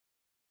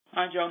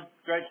Hi John,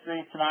 great to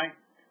see you tonight.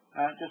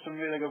 Just some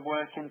really good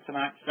work in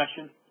tonight's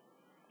session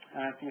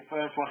for your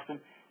first lesson.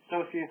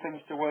 Still a few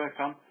things to work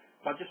on,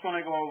 but I just want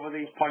to go over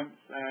these points,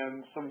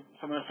 some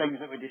of the things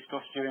that we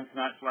discussed during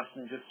tonight's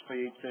lesson, just for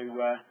you to,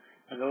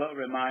 as a little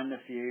reminder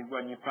for you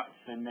when you're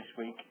practicing this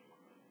week.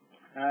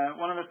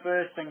 One of the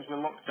first things we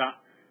looked at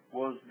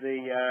was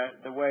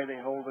the way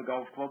they hold the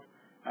golf club,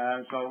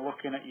 so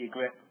looking at your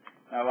grip.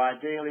 Now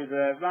ideally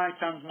the right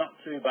hand's not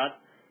too bad,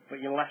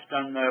 but your left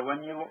hand there,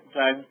 when you look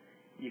down,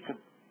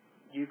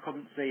 you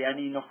couldn't see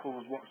any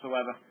knuckles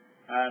whatsoever.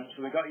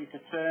 So we got you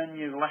to turn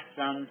your left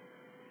hand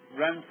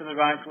round to the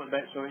right a little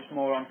bit so it's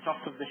more on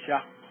top of the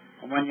shaft,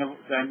 and when you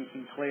look down you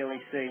can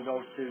clearly see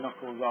those two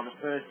knuckles, or the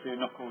first two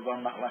knuckles on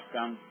that left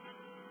hand.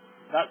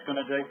 That's going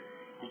to do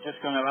is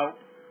just going to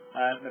help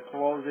the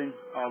closing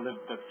or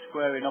the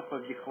squaring up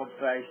of your club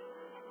face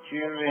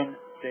during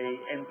the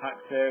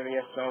impact area,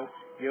 so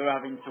you're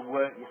having to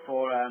work your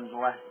forearms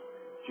less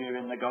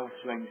during the golf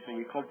swing, so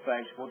your club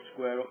face would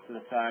square up to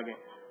the target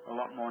a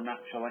lot more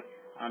naturally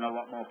and a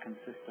lot more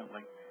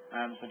consistently.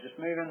 So just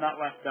moving that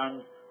left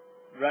hand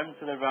round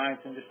to the right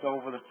and just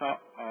over the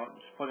top, or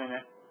just putting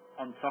it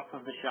on top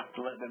of the shaft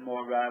a little bit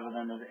more rather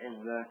than as it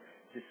is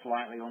just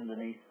slightly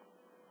underneath,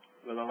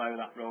 will allow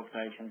that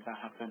rotation to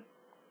happen.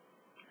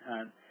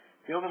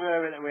 The other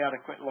area that we had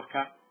a quick look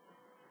at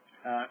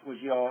was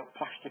your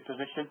posture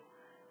position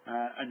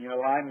and your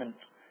alignment.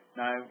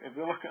 Now, if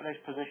we look at this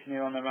position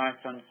here on the right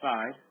hand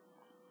side,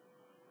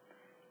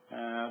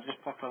 I'll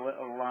just pop a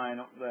little line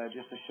up there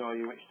just to show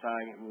you which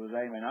target we was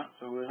aiming at.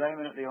 So we was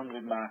aiming at the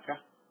 100 marker.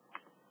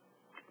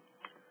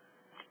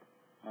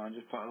 I'll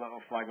just put a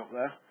little flag up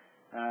there.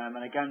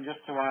 And again,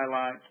 just to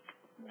highlight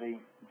the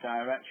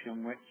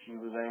direction which you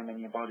was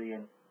aiming your body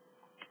in.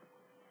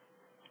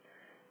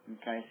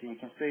 Okay, so you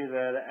can see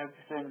there that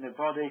everything, the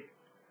body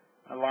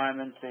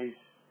alignment is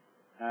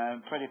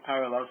pretty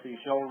parallel, so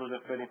your shoulders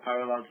are pretty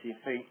parallel to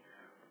your feet,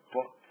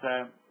 but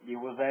you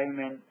was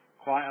aiming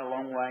quite a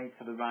long way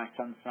to the right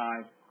hand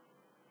side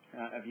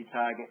of your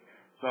target.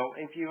 So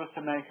if you were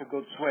to make a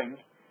good swing,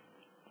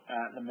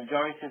 the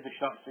majority of the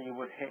shots that you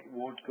would hit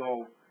would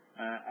go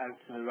out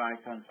to the right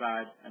hand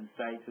side and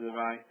stay to the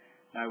right.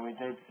 Now we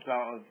did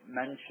sort of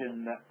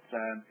mention that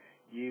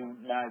you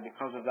now,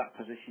 because of that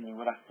position, you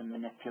would have to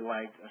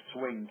manipulate a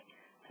swing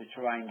to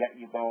try and get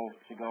your ball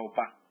to go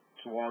back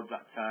towards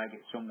that target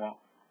somewhat.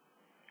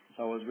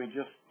 So as we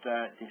just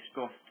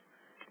discussed,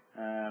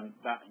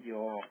 that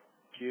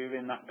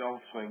during that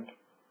golf swing,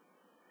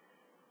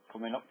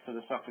 coming up to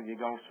the top of your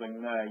golf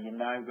swing there, you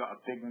now got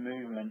a big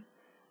movement,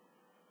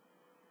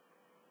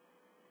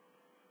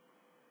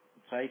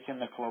 taking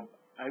the club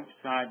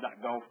outside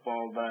that golf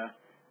ball there.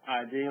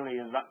 Ideally,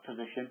 as that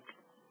position,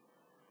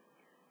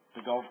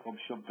 the golf club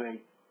should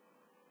be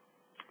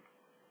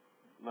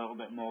a little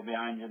bit more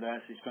behind you there,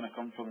 so it's going to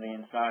come from the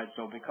inside.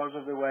 So because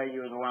of the way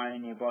you was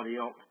lining your body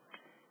up,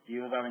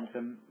 you was having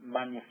to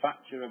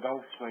manufacture a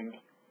golf swing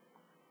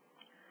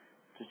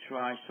to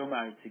try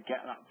somehow to get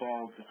that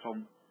ball to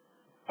come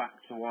back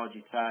towards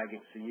your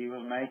target. So you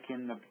were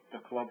making the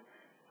club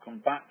come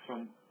back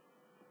from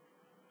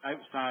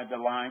outside the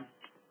line.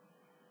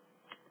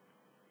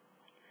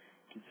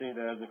 You can see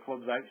there the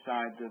club's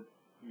outside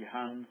your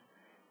hands,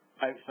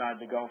 outside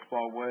the golf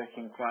ball,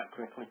 working quite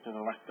quickly to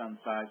the left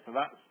hand side. So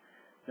that's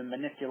the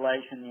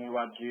manipulation you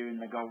had during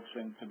the golf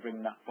swing to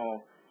bring that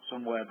ball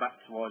somewhere back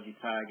towards your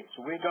target.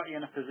 So we got you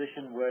in a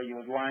position where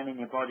you was lining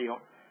your body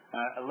up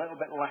a little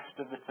bit left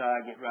of the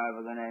target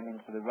rather than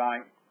aiming to the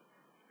right.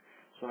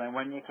 So then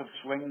when you could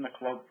swing the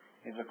club,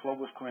 if the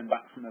club was coming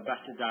back from a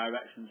better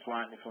direction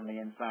slightly from the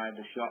inside,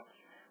 the shots,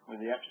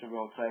 with the extra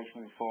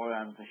rotation with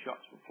forearms, the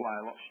shots would fly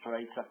a lot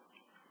straighter,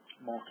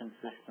 more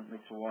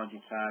consistently towards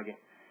your target,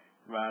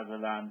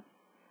 rather than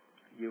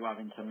you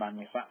having to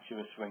manufacture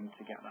a swing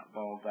to get that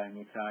ball down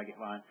your target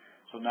line.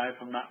 So now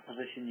from that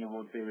position you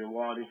would be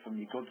rewarded from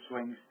your good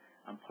swings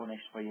and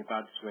punished for your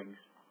bad swings,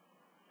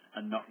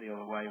 and not the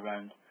other way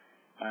around.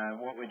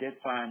 What we did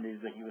find is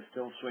that you were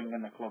still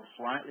swinging the club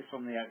slightly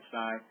from the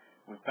outside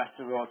with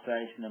better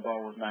rotation. The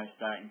ball was now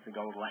starting to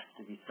go left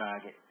of your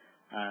target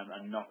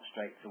and not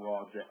straight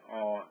towards it,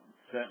 or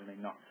certainly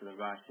not to the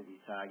right of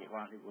your target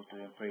like it was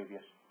doing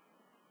previous.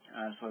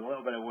 So a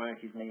little bit of work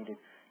is needed,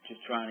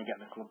 just trying to get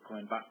the club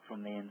coming back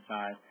from the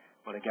inside,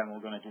 but again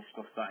we're going to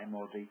discuss that in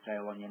more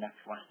detail on your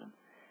next lesson.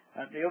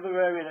 The other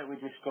area that we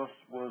discussed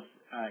was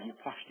your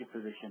posture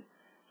position.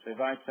 So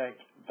if I take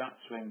that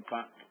swing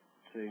back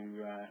to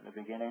the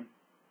beginning,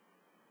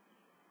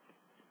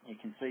 you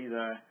can see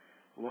there,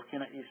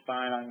 looking at your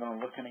spine angle and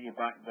looking at your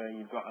back there,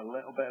 you've got a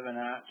little bit of an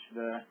arch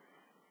there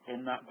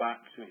in that back,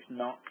 so it's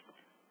not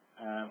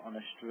on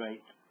a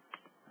straight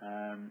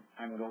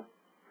angle.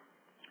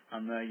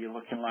 And there you're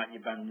looking like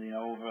you're bending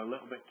over a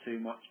little bit too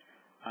much,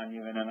 and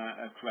you're in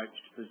a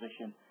crouched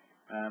position.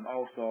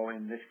 Also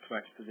in this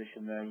crouched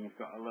position there, you've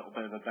got a little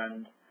bit of a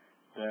bend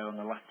there on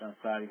the left hand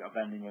side. You've got a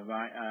bend in your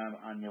right arm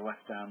and your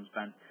left arm's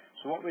bent.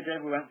 So what we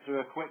did, we went through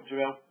a quick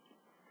drill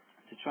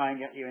to try and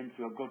get you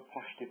into a good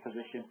posture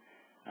position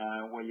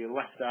where your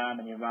left arm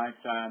and your right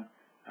arm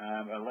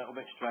a little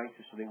bit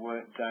straighter, so they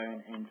work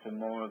down into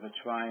more of a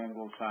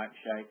triangle type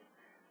shape,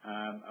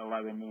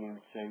 allowing you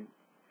to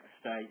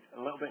stay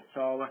a little bit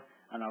taller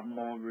and have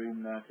more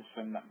room there to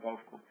swing that golf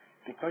club.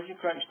 Because you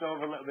crouched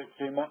over a little bit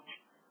too much,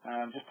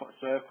 just put a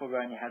circle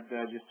around your head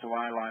there just to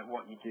highlight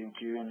what you do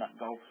during that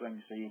golf swing,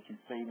 so you can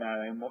see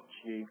now how much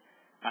you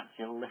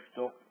actually lift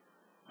up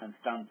and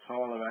stand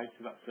taller out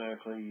of that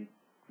circle you're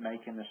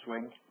making the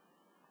swing.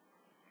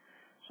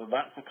 So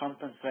that's a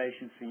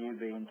compensation for you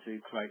being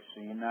too crouched.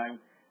 So you're now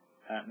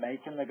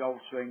making the golf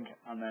swing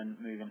and then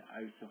moving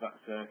out of that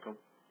circle.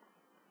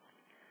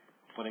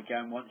 But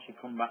again, once you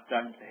come back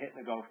down to hit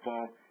the golf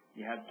ball,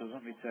 your head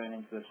doesn't return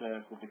into the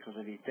circle, because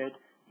if it did,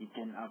 you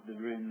didn't have the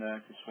room there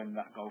to swing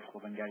that golf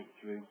club and get it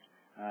through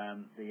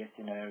the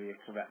hitting area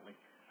correctly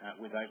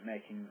without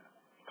making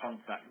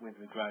contact with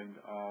the ground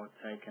or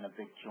taking a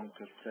big chunk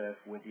of turf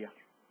with you.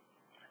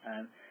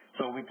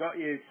 So we got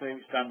you to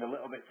stand a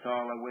little bit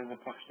taller with the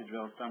posture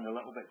drill, stand a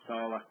little bit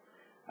taller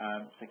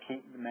to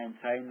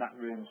maintain that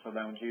room, so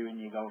then during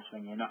your golf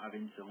swing you're not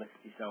having to lift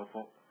yourself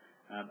up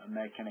and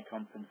make any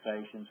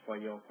compensations for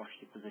your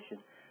posture position,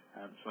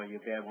 so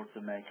you'll be able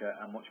to make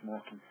a much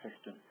more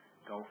consistent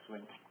golf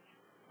swing.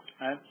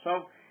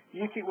 So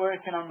you keep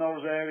working on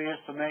those areas,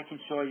 so making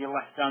sure your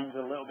left hand's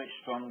a little bit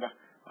stronger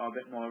or a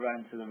bit more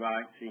round to the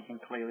right, so you can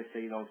clearly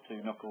see those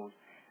two knuckles.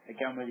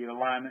 Again, with your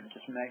alignment,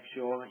 just make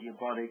sure that your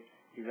body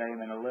is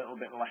aiming a little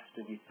bit left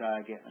of your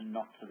target and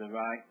not to the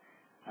right.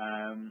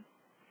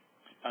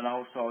 And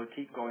also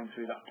keep going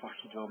through that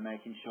posture drill,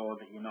 making sure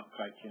that you're not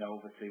crouching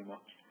over too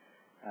much.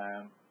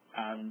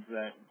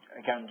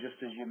 Again,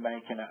 just as you're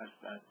making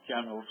a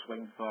general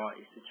swing thought,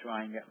 is to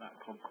try and get that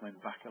club coming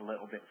back a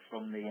little bit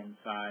from the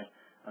inside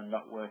and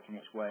not working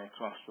its way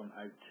across from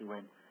out to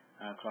in,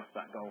 across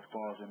that golf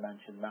ball. As we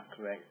mentioned, that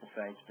creates the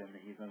fade spin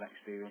that you've been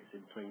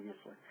experiencing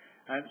previously.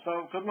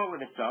 So good luck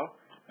with it, though.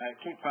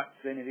 Keep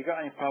practicing. If you've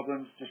got any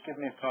problems, just give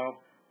me a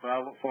call. But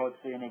I look forward to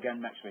seeing you again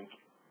next week.